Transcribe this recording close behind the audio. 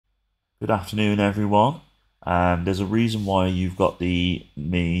Good afternoon, everyone. There's a reason why you've got the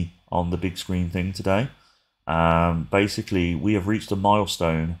me on the big screen thing today. Basically, we have reached a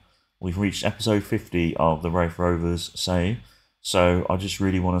milestone. We've reached episode 50 of the Raith Rovers save. So I just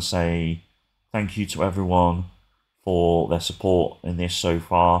really want to say thank you to everyone for their support in this so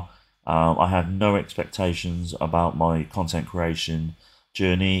far. I had no expectations about my content creation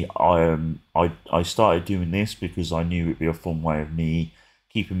journey. I started doing this because I knew it'd be a fun way of me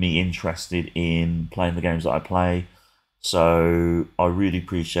keeping me interested in playing the games that I play. So I really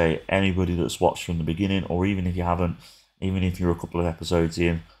appreciate anybody that's watched from the beginning, or even if you haven't, even if you're a couple of episodes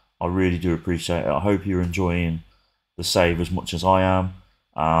in, I really do appreciate it. I hope you're enjoying the save as much as I am.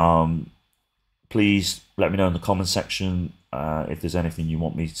 Please let me know in the comment section if there's anything you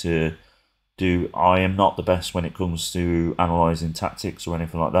want me to do. I am not the best when it comes to analysing tactics or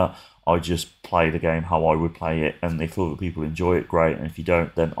anything like that. I just play the game how I would play it, and if other people enjoy it, great. And if you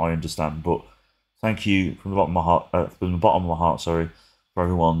don't, then I understand. But thank you from the bottom of my heart, sorry, for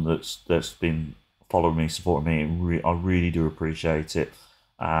everyone that's been following me, supporting me. I really do appreciate it.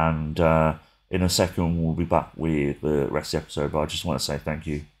 And in a second, we'll be back with the rest of the episode. But I just want to say thank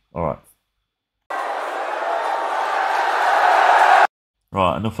you. All right.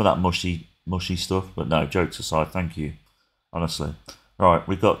 Right, enough of that mushy stuff. But no, jokes aside, thank you. Honestly. Right,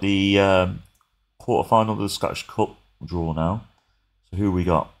 we've got the quarter-final of the Scottish Cup draw now. So who we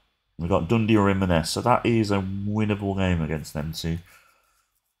got? We got Dundee or Inverness. So that is a winnable game against them two.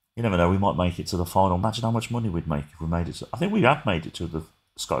 You never know, we might make it to the final. Imagine how much money we'd make if we made it to... I think we have made it to the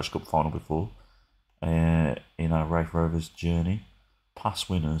Scottish Cup final before. In our Raith Rovers journey.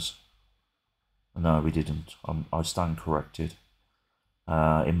 Past winners. No, we didn't. I stand corrected.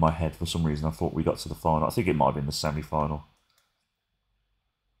 In my head, for some reason, I thought we got to the final. I think it might have been the semi-final.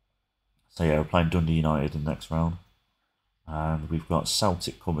 So yeah, we're playing Dundee United in the next round. And we've got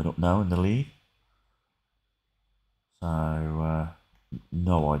Celtic coming up now in the league. So,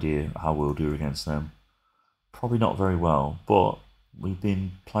 no idea how we'll do against them. Probably not very well, but we've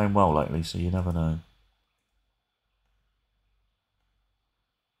been playing well lately, so you never know.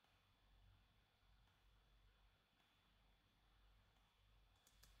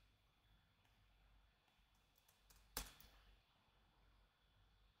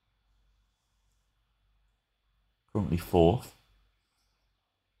 Currently fourth.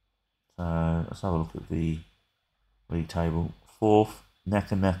 So let's have a look at the league table. Fourth,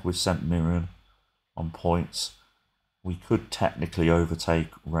 neck and neck with St Mirren on points. We could technically overtake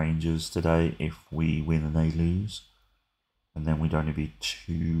Rangers today if we win and they lose. And then we'd only be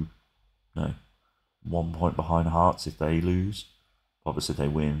 1 point behind Hearts if they lose. Obviously, if they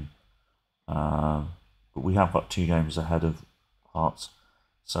win. But we have got 2 games ahead of Hearts.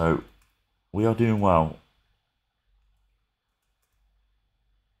 So we are doing well.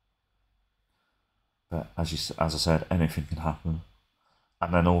 But as I said, anything can happen.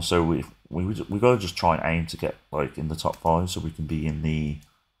 And then also we got to just try and aim to get like in the top 5 so we can be in the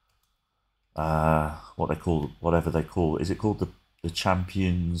whatever they call, is it called the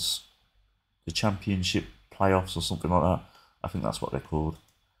championship playoffs or something like that? I think that's what they're called.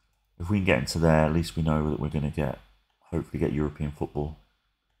 If we can get into there, at least we know that we're going to hopefully get European football.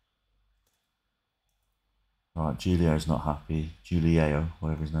 Right, Julio's not happy. Julio,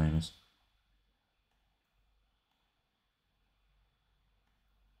 whatever his name is.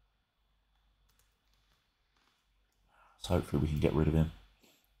 So hopefully we can get rid of him.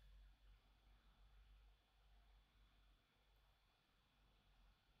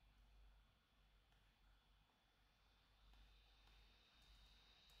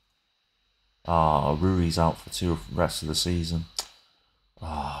 Rui's out for the rest of the season.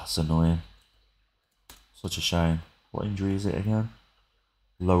 It's annoying. Such a shame. What injury is it again?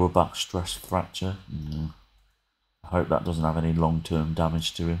 Lower back stress fracture. I hope that doesn't have any long-term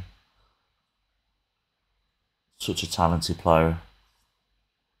damage to him. Such a talented player.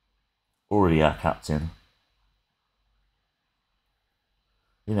 Already our captain.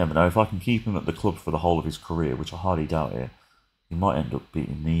 You never know. If I can keep him at the club for the whole of his career, which I highly doubt it, he might end up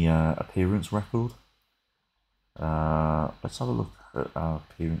beating the appearance record. Let's have a look at our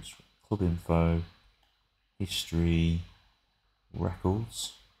appearance, club info, history,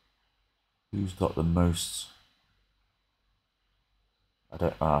 records. Who's got the most?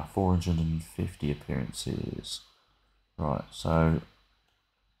 450 appearances. Right, so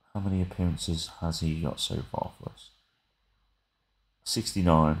how many appearances has he got so far for us?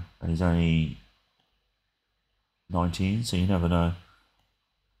 69, and he's only 19, so you never know.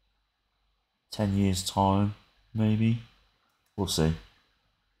 10 years' time, maybe. We'll see.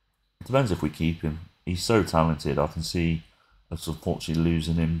 It depends if we keep him. He's so talented. I can see That's unfortunately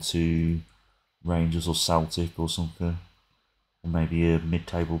losing him to Rangers or Celtic or something. Or maybe a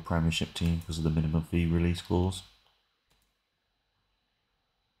mid-table Premiership team because of the minimum fee release clause.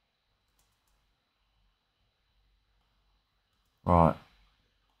 Right.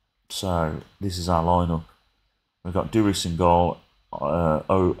 So, this is our lineup. We've got Duris in goal.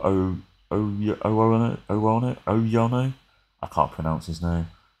 Oyono. I can't pronounce his name.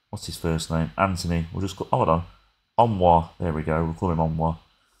 What's his first name? Anthony. We'll just call. Oh, hold on. Onwa. There we go. We'll call him Onwa.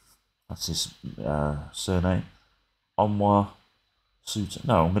 That's his surname. Onwa.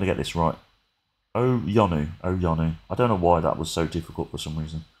 No, I'm going to get this right. Oyonu. I don't know why that was so difficult for some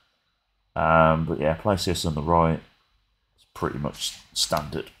reason. But yeah, place this on the right. It's pretty much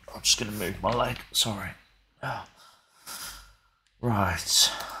standard. I'm just going to move my leg. Sorry. Right.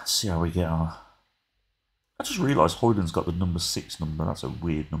 Let's see how we get on. I just realised Hoyland's got the number 6 number. That's a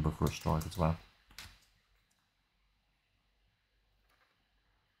weird number for a striker to have.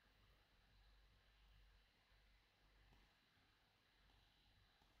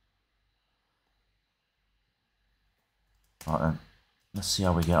 Right then. Let's see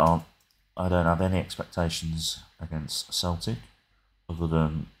how we get on. I don't have any expectations against Celtic. Other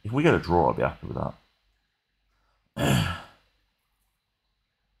than, if we get a draw, I'll be happy with that.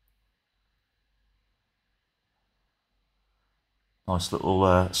 Nice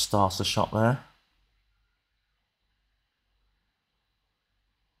little starter shot there.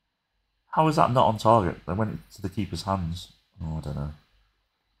 How is that not on target? They went into the keeper's hands. Oh, I don't know.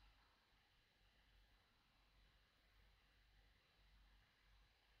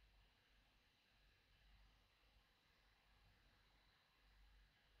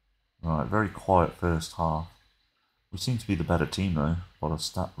 Right, very quiet first half. We seem to be the better team though.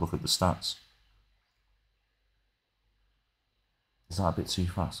 Look at the stats. Is that a bit too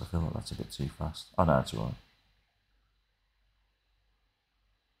fast? I feel like that's a bit too fast. Oh no, it's alright.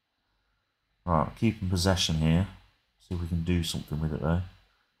 Right, keeping possession here. See if we can do something with it though.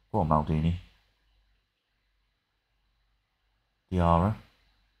 Go on, Maldini. Diarra.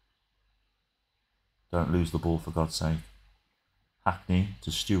 Don't lose the ball for God's sake. Hackney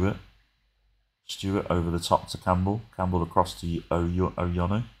to Stewart. Stewart over the top to Campbell. Campbell across to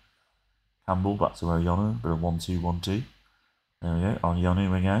Oyonu. Campbell back to Oyonu. Bit of 1-2-1-2. There we go.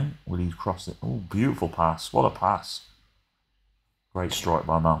 Oyonu again. Will he cross it? Oh, beautiful pass. What a pass. Great strike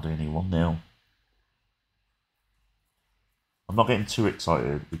by Maldini. 1-0. I'm not getting too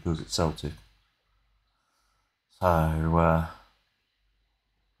excited because it's Celtic. So,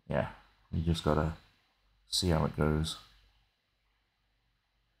 yeah. You just got to see how it goes.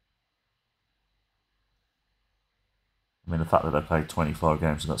 I mean, the fact that they played 25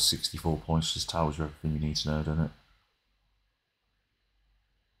 games and got 64 points just tells you everything you need to know, doesn't it?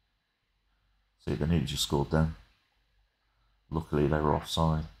 See, they nearly just scored then. Luckily, they were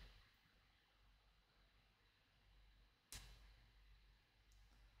offside.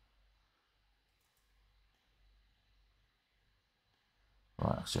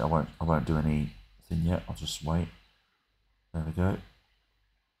 Right, actually, I won't do anything yet. I'll just wait. There we go.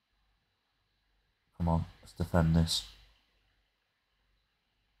 Come on, let's defend this.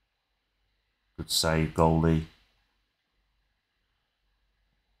 Good save, goalie.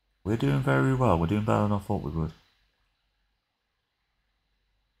 We're doing very well. We're doing better than I thought we would.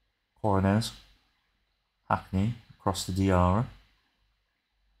 Coroners. Hackney across to Diarra.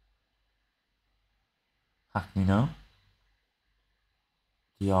 Hackney now.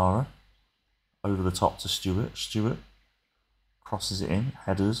 Diarra. Over the top to Stewart. Stewart crosses it in.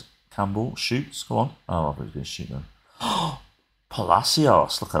 Headers. Campbell shoots. Go on. Oh, I thought he was going to shoot then.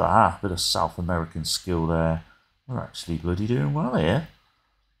 Palacios. Look at that. Bit of South American skill there. We're actually bloody doing well here.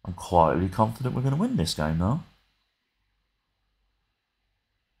 I'm quietly confident we're going to win this game now.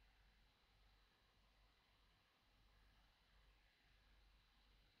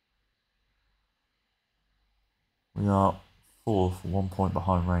 We are 4th, 1 point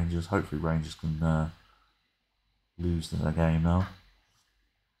behind Rangers. Hopefully Rangers can lose their game now.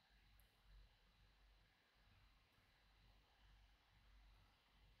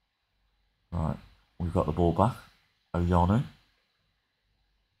 Right, we've got the ball back. Oyonu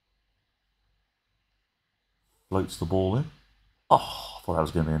floats the ball in. Oh, I thought that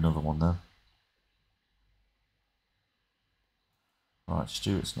was going to be another one then. Right,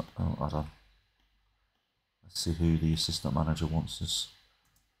 Stewart's not. Oh, I don't. Let's see who the assistant manager wants us.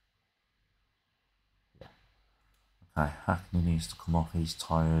 Yeah. Okay, Hackney needs to come off. He's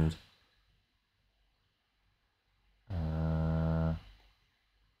tired.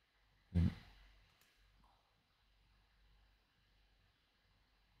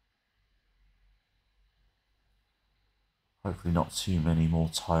 Hopefully not too many more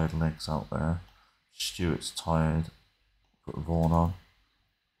tired legs out there. Stewart's tired. Put Vaughan on.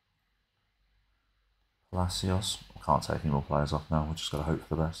 Palacios. I can't take any more players off now. We've just got to hope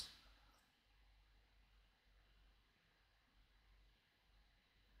for the best.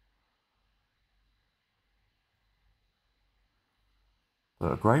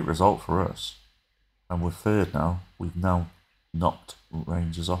 But a great result for us. And we're third now. We've now knocked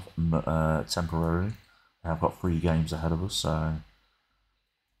Rangers off temporarily. They've got 3 games ahead of us, so...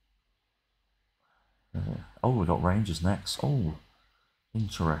 oh, we got Rangers next. Oh,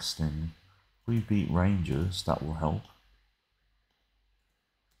 interesting. If we beat Rangers, that will help.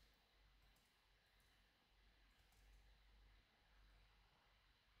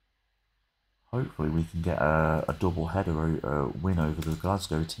 Hopefully we can get a double header win over the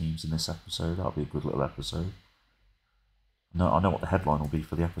Glasgow teams in this episode. That'll be a good little episode. No, I know what the headline will be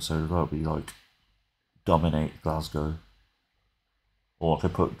for the episode as well. It'll be like, dominate Glasgow. Or I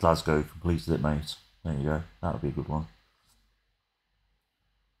could put Glasgow completed it, mate. There you go. That would be a good one.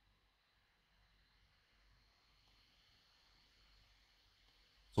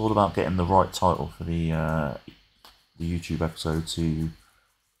 It's all about getting the right title for the YouTube episode to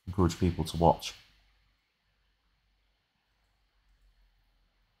encourage people to watch.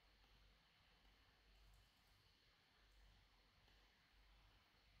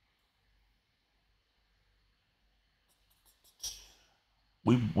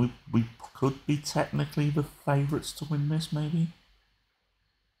 We could be technically the favourites to win this, maybe.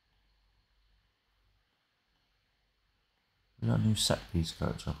 We got a new set piece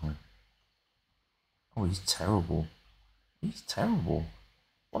coach, haven't we? Oh, he's terrible. He's terrible.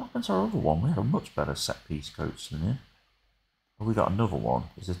 What happened to our other one? We had a much better set piece coach than him. Oh, we got another one.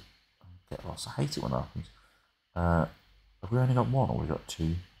 Is it? Get lost. I hate it when that happens. Have we only got one, or we got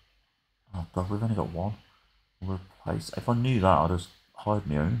 2? Oh god, we've only got 1. Replace. If I knew that, I'd just hide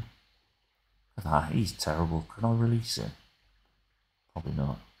my own. Look at that. He's terrible. Can I release him? Probably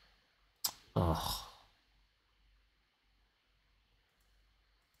not. Ugh.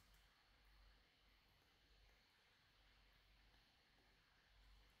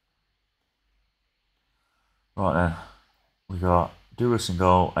 Right then, we got Duras in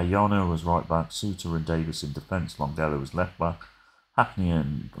goal, Ayano was right back, Suter and Davis in defence, Longella was left back, Hackney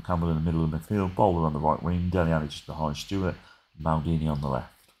and Campbell in the middle of the midfield, Bowler on the right wing, Dele Alli just behind Stewart, Maldini on the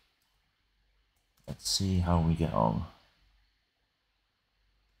left. Let's see how we get on.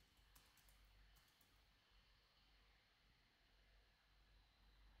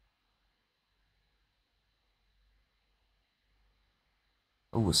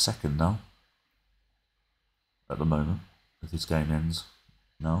 Oh, we're second now. At the moment, if this game ends.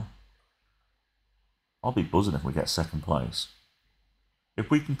 No. I'll be buzzing if we get second place.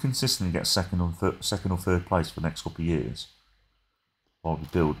 If we can consistently get second or third place for the next couple of years, while we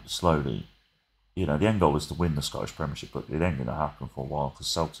build slowly, you know, the end goal is to win the Scottish Premiership, but it ain't going to happen for a while because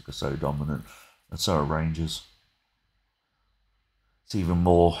Celtic are so dominant, and so are Rangers. It's even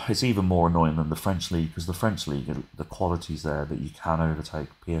more annoying than the French league, because the French league, the quality's there that you can overtake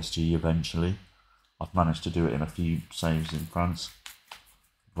PSG eventually. I've managed to do it in a few saves in France,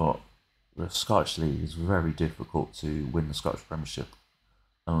 but the Scottish league is very difficult to win the Scottish Premiership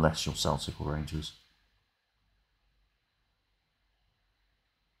unless you're Celtic or Rangers.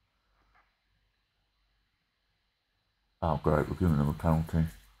 Oh great, we're giving them a penalty.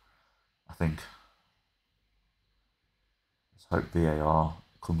 I think. Let's hope VAR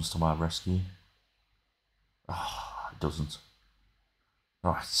comes to my rescue. Ah, it doesn't.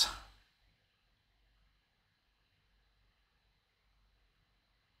 Right.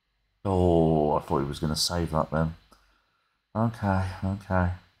 Oh, I thought he was going to save that then. Okay.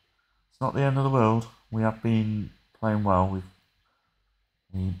 It's not the end of the world. We have been playing well.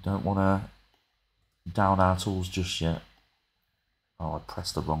 We don't want to down our tools just yet. Oh, I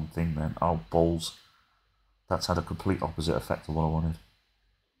pressed the wrong thing then. Oh, balls. That's had a complete opposite effect of what I wanted.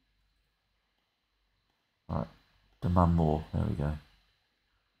 Right. Demand more. There we go.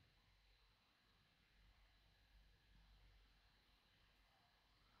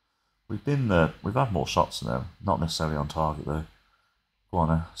 We've had more shots than them. Not necessarily on target though. Go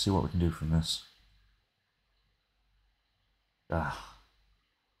on, see what we can do from this. Ah.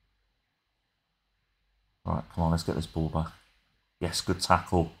 Right, come on, let's get this ball back. Yes, good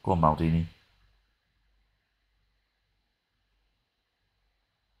tackle. Go on, Maldini.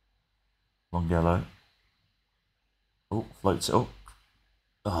 Longelo. Oh, floats it up.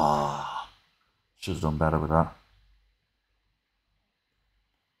 Ah. Should have done better with that.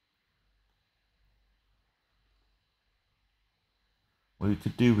 What we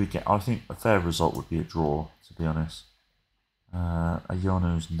could do, I think a fair result would be a draw, to be honest.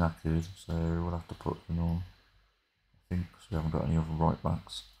 Ayano's knackered, so we'll have to put him on. I think because we haven't got any other right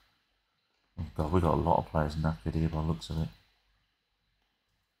backs. Oh God, we've got a lot of players knackered here by the looks of it.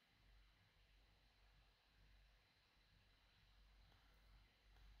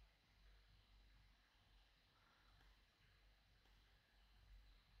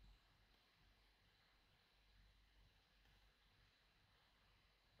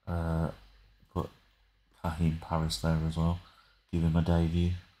 Put Kahim Paris there as well. Give him a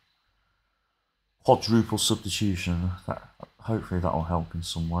debut. Quadruple substitution. Hopefully that'll help in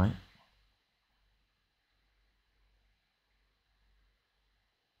some way.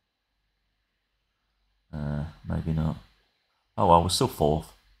 Maybe not. Oh well, we're still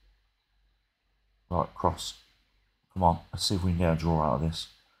fourth. Right, cross. Come on, let's see if we can get a draw out of this.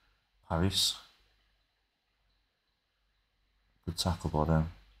 Paris. Good tackle by them.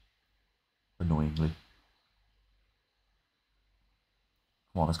 Annoyingly.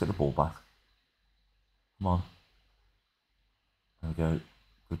 Come on, let's get the ball back. Come on. There we go.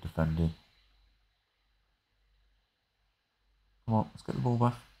 Good defending. Come on, let's get the ball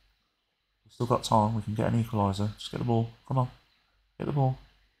back. We've still got time. We can get an equaliser. Just get the ball. Come on. Get the ball.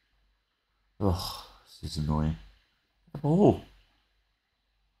 Ugh, this is annoying. Get the ball.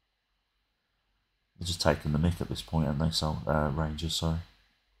 They're just taking the mick at this point, and they sell Rangers, sorry.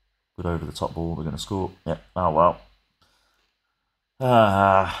 Good over the top ball. They're going to score. Yeah. Oh, well.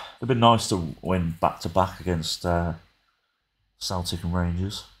 It'd been nice to win back-to-back against Celtic and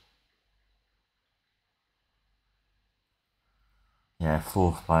Rangers. Yeah,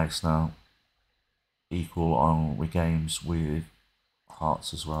 fourth place now. Equal on with games with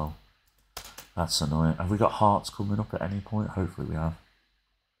Hearts as well. That's annoying. Have we got Hearts coming up at any point? Hopefully we have.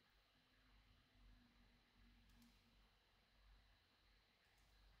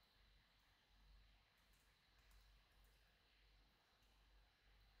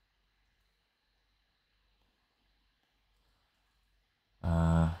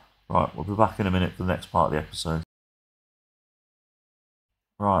 Right, we'll be back in a minute for the next part of the episode.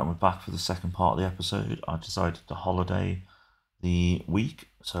 Right, we're back for the second part of the episode. I decided to holiday the week,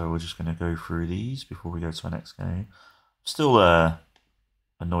 so we're just going to go through these before we go to our next game. Still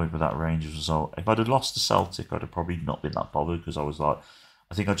annoyed with that Rangers result. If I'd have lost to Celtic, I'd have probably not been that bothered, because I was like,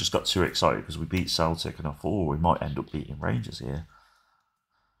 I think I just got too excited because we beat Celtic and I thought, oh, we might end up beating Rangers here.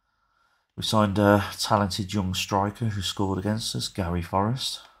 We signed a talented young striker who scored against us, Gary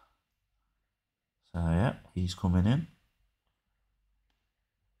Forrest. So yeah, he's coming in.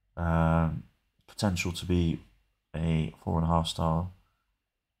 Potential to be a 4.5 star.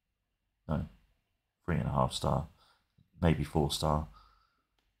 No, 3.5 star. Maybe 4 star.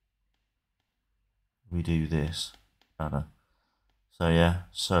 We do this. I don't know. So yeah,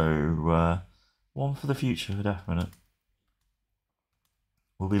 one for the future, definite.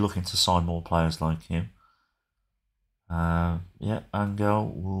 We'll be looking to sign more players like him. Yeah, Angel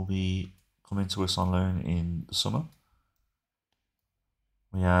will be coming to us on loan in the summer.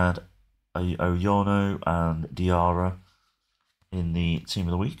 We had Oyono and Diarra in the team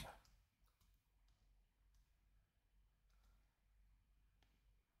of the week.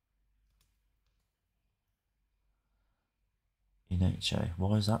 Ineche,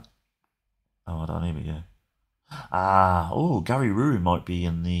 why is that? Oh, I don't know, here we go. Gary Rui might be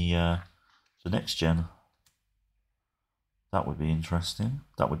in the next gen. That would be interesting.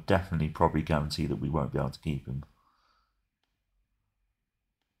 That would definitely probably guarantee that we won't be able to keep him.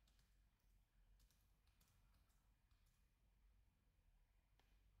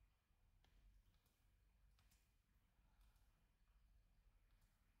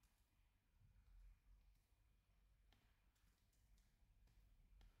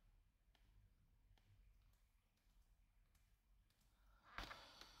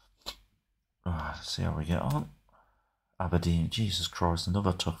 Right, let's see how we get on. Aberdeen, Jesus Christ,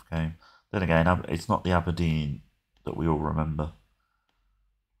 another tough game. Then again, it's not the Aberdeen that we all remember.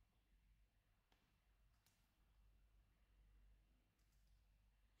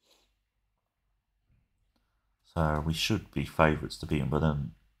 So we should be favourites to beat them, but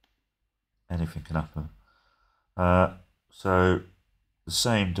then anything can happen. So the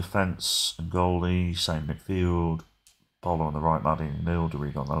same defence and goalie, same midfield. Bowler on the right, Maddie in the middle,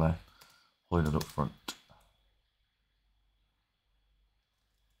 Derrig on the left, Hoyland up front.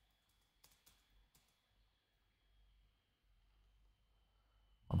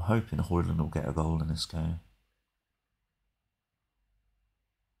 I'm hoping Hoyland will get a goal in this game.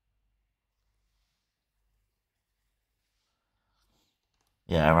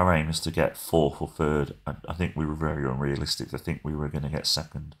 Yeah, our aim is to get 4th or 3rd. I think we were very unrealistic. I think we were going to get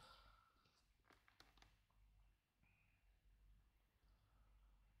 2nd.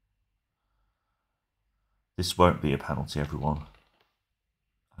 This won't be a penalty, everyone.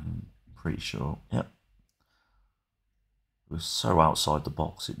 I'm pretty sure. Yep. It was so outside the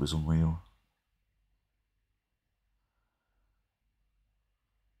box, it was unreal.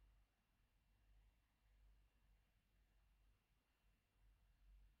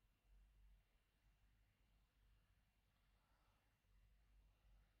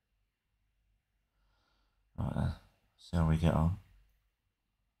 Right then, see how we get on.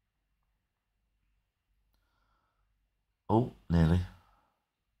 Oh, nearly.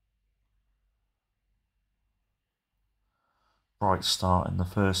 Bright start in the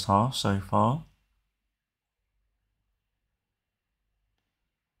first half so far.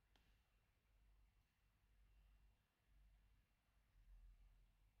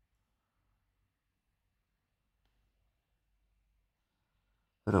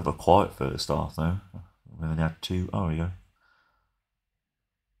 Bit of a quiet first half though. We only had two. Oh, there we go.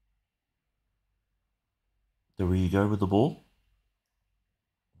 There we go with the ball.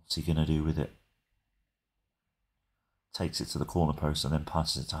 What's he going to do with it? Takes it to the corner post and then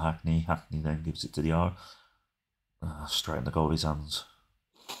passes it to Hackney. Hackney then gives it to the R. Straight in the goalie's hands.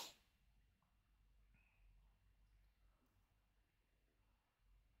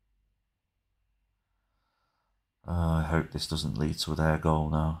 I hope this doesn't lead to their goal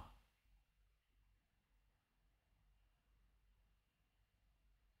now.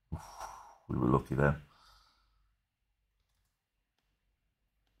 Oof, we were lucky then.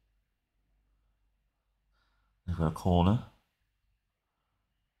 They've got a corner.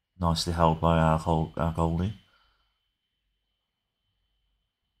 Nicely held by our goalie.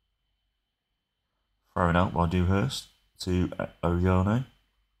 Thrown out by Dewhurst to Oyone.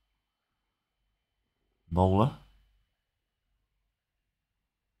 Mola.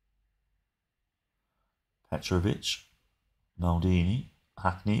 Petrovic. Maldini.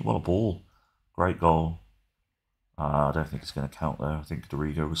 Hackney. What a ball. Great goal. I don't think it's going to count there. I think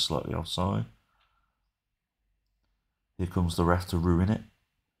Dorigo was slightly offside. Here comes the ref to ruin it.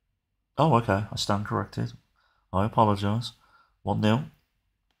 Oh, okay. I stand corrected. I apologise. 1-0.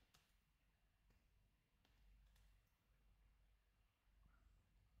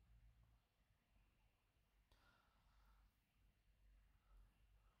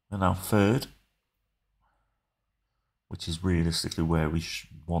 We're now third, which is realistically where we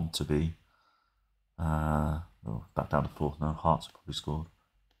want to be. Back down to fourth now. Hearts have probably scored.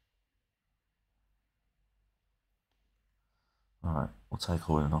 Alright, we'll take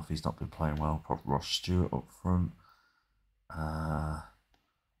Hoyland off. He's not been playing well. Probably Ross Stewart up front.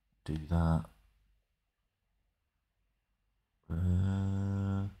 Do that.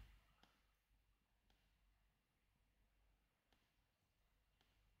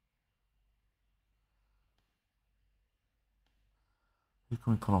 Who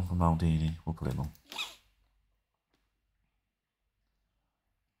can we put on for Maldini? We'll put him on.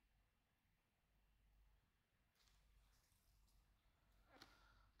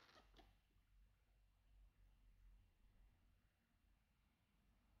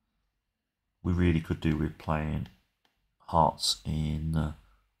 We really could do with playing Hearts in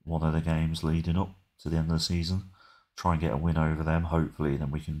one of the games leading up to the end of the season. Try and get a win over them. Hopefully,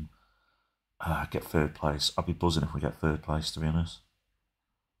 then we can get third place. I'd be buzzing if we get third place, to be honest.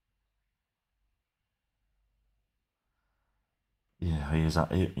 Yeah, he is.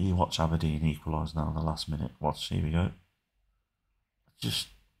 You watch Aberdeen equalise now in the last minute. Watch, here we go.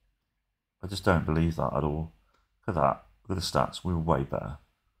 I just don't believe that at all. Look at that. Look at the stats. We were way better.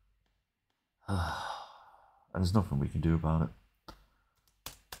 And there's nothing we can do about it.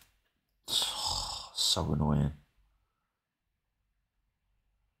 So annoying.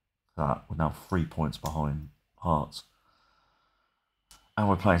 That we're now 3 points behind Hearts. And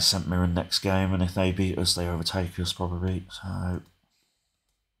we're playing St Mirren next game, and if they beat us, they overtake us probably. So,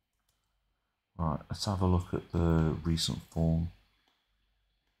 right, let's have a look at the recent form.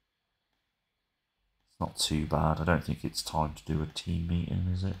 It's not too bad. I don't think it's time to do a team meeting,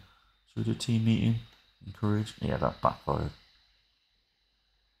 is it? Should we do a team meeting? Encourage? Yeah, that backfired.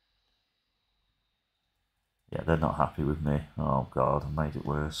 Yeah, they're not happy with me. Oh God, I made it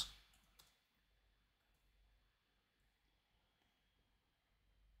worse.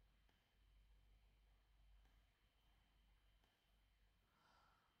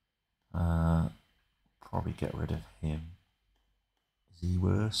 Probably get rid of him. Is he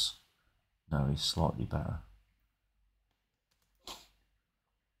worse? No, he's slightly better.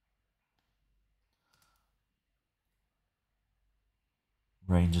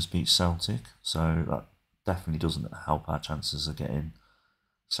 Rangers beat Celtic, so that definitely doesn't help our chances of getting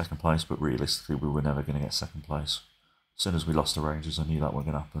second place, but realistically we were never going to get second place. As soon as we lost the Rangers, I knew that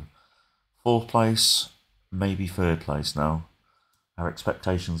wasn't going to happen. Fourth place, maybe third place now. Our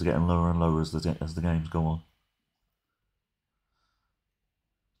expectations are getting lower and lower as the games go on.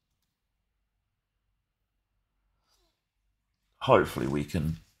 Hopefully we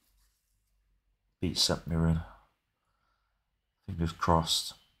can beat St Mirren. Fingers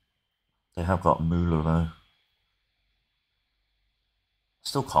crossed. They have got Muller though.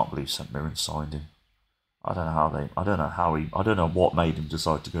 Still can't believe St Mirren signed him. I don't know what made him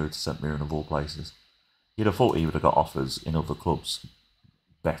decide to go to St Mirren of all places. You'd have thought he would have got offers in other clubs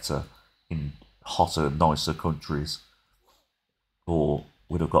better, in hotter, nicer countries, or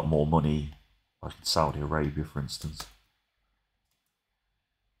would have got more money, like in Saudi Arabia, for instance.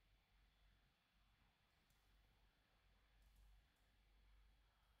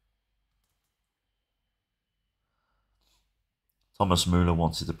 Thomas Muller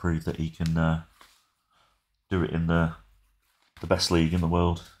wanted to prove that he can do it in the best league in the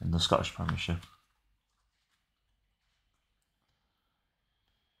world, in the Scottish Premiership.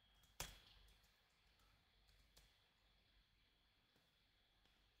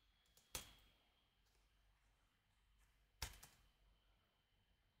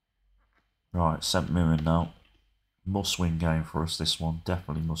 Right, St Mirren now. Must-win game for us, this one.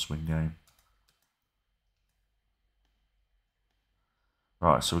 Definitely must-win game.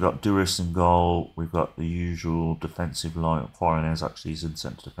 Right, so we've got Duris in goal. We've got the usual defensive line. Quaranez actually is in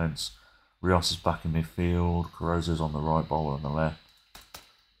centre defence. Rios is back in midfield. Carosa's on the right, Bowler on the left.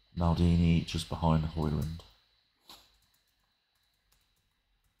 Maldini just behind Hoyland.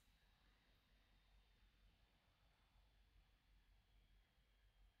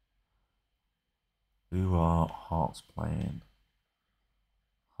 Who are Hearts playing?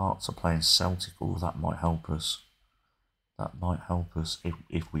 Hearts are playing Celtic. Oh, that might help us. That might help us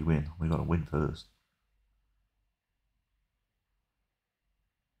if we win. We've got to win first.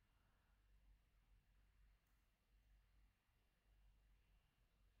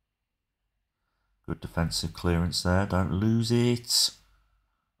 Good defensive clearance there. Don't lose it.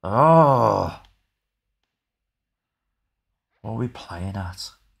 Oh! What are we playing at?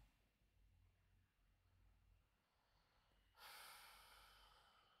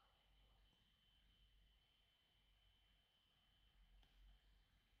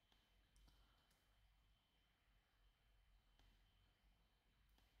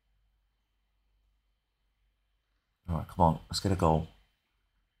 Alright, come on. Let's get a goal.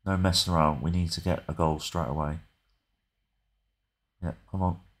 No messing around. We need to get a goal straight away. Yeah, come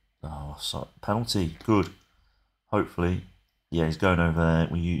on. Oh, sorry. Penalty. Good. Hopefully. Yeah, he's going over there.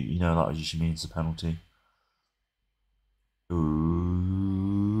 Well, you know that usually means a penalty. Ooh.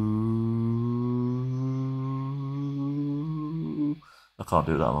 I can't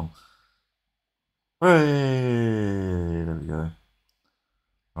do it that long. Hey, there we go.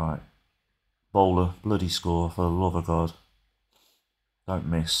 Right. Bowler, bloody score, for the love of God. Don't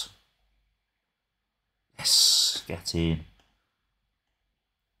miss. Yes, get in.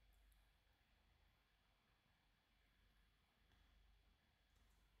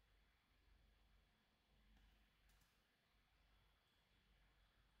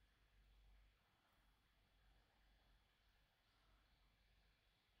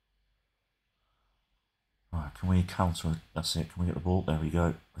 Right, can we counter? That's it. Can we get the ball? There we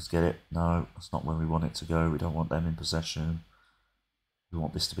go. Let's get it. No, that's not where we want it to go. We don't want them in possession. We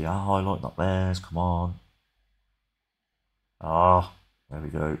want this to be our highlight, not theirs. Come on. Ah, there we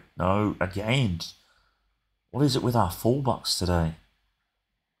go. No, again. What is it with our fullbacks today?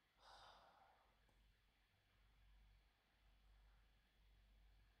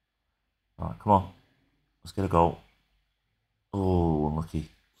 Right, come on. Let's get a goal. Oh, unlucky.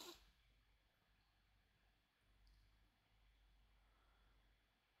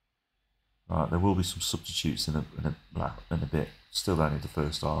 Right, there will be some substitutes in a bit. Still only the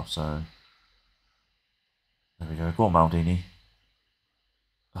first half, so there we go. Go on, Maldini.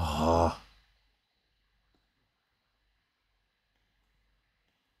 Ah,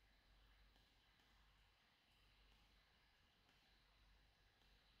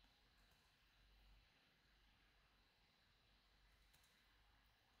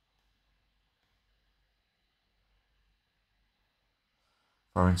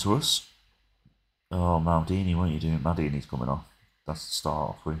 throw into us. Oh, Maldini, what are you doing? Maldini's coming off. That's the start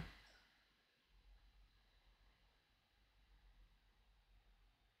off with.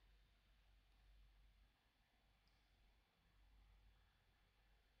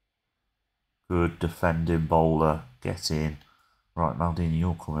 Good defending bowler. Get in. Right, Maldini,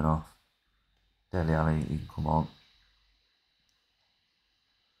 you're coming off. Dele Alli, you can come on.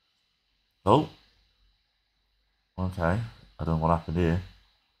 Oh. Okay. I don't know what happened here.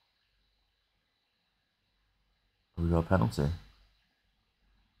 We got a penalty.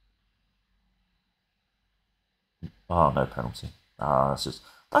 Oh, no penalty.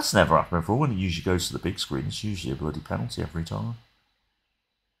 That's never happened before. When it usually goes to the big screen, it's usually a bloody penalty every time.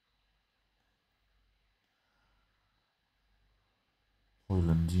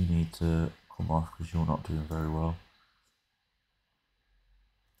 Hoyland, you need to come off because you're not doing very well.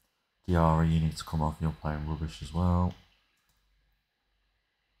 Diarra, you need to come off. You're playing rubbish as well.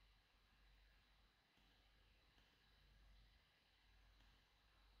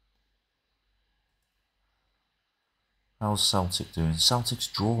 How's Celtic doing? Celtic's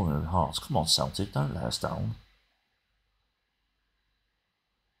drawing at Hearts. Come on, Celtic, don't let us down.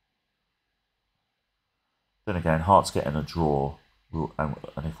 Then again, Hearts getting a draw, and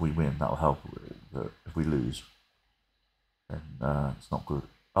if we win, that'll help. But if we lose, then it's not good.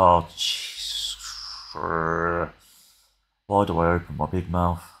 Oh, jeez. Why do I open my big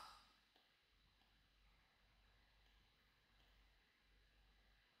mouth?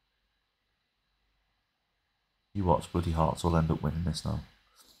 You watch, bloody Hearts will end up winning this now.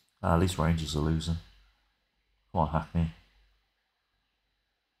 At least Rangers are losing. Come on, Hackney.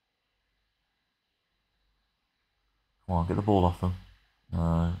 Come on, get the ball off them.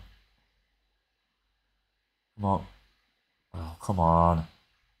 No. Come on. Oh, come on.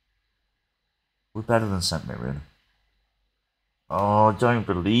 We're better than St Mirren. Oh, I don't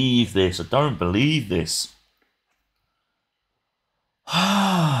believe this. I don't believe this.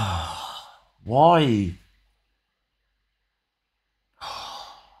 Why?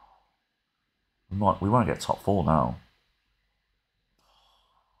 We won't get top 4 now.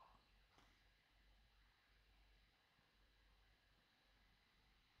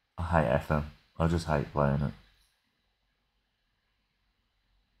 I hate FM. I just hate playing it.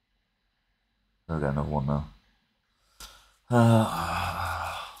 I'll get another one now.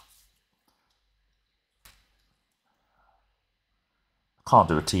 I can't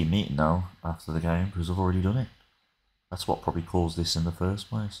do a team meeting now after the game because I've already done it. That's what probably caused this in the first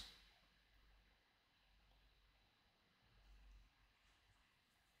place.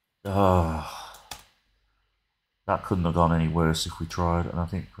 That couldn't have gone any worse if we tried, and I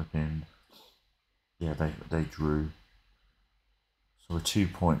think within, yeah, they drew. So we're 2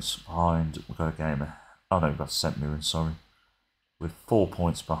 points behind. We've got a game. Oh no, that's St Mirren, sorry. We're 4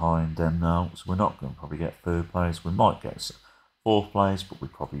 points behind them now, so we're not going to probably get third place. We might get fourth place, but we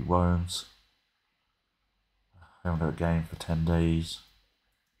probably won't. We haven't got a game for 10 days.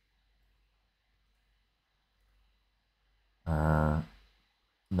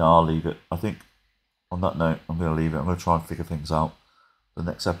 No, I'll leave it. I think on that note, I'm going to leave it. I'm going to try and figure things out for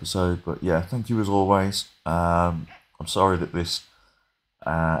the next episode. But yeah, thank you as always. I'm sorry that this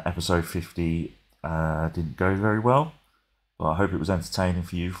episode 50 didn't go very well, but I hope it was entertaining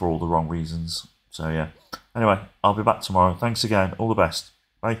for you for all the wrong reasons. So yeah. Anyway, I'll be back tomorrow. Thanks again. All the best.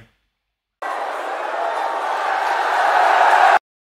 Bye.